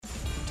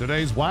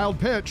Today's Wild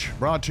Pitch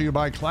brought to you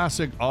by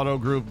Classic Auto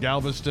Group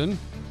Galveston.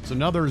 It's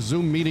another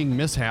Zoom meeting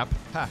mishap.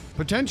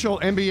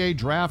 Potential NBA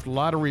draft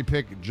lottery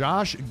pick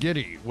Josh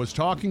Giddey was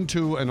talking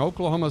to an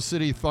Oklahoma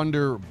City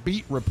Thunder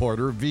beat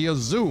reporter via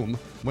Zoom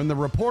when the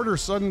reporter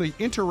suddenly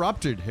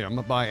interrupted him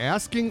by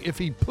asking if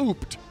he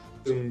pooped.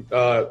 And,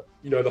 the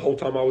whole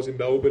time I was in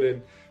Melbourne,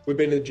 and we've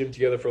been in the gym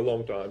together for a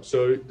long time.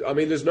 So, I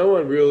mean, there's no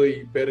one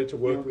really better to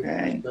work with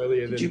in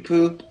Australia Did you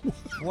poop?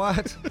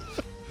 What?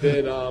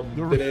 than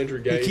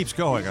Andrew Gage. He keeps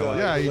going.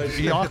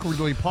 He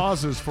awkwardly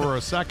pauses for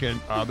a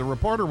second. The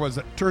reporter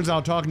turns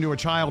out talking to a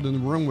child in the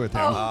room with him.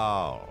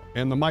 Oh.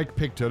 And the mic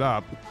picked it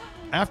up.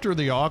 After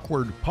the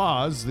awkward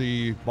pause,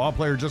 the ball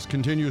player just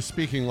continues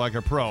speaking like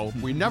a pro.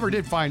 We never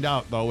did find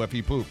out, though, if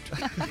he pooped.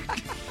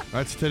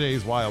 That's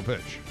today's Wild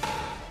Pitch.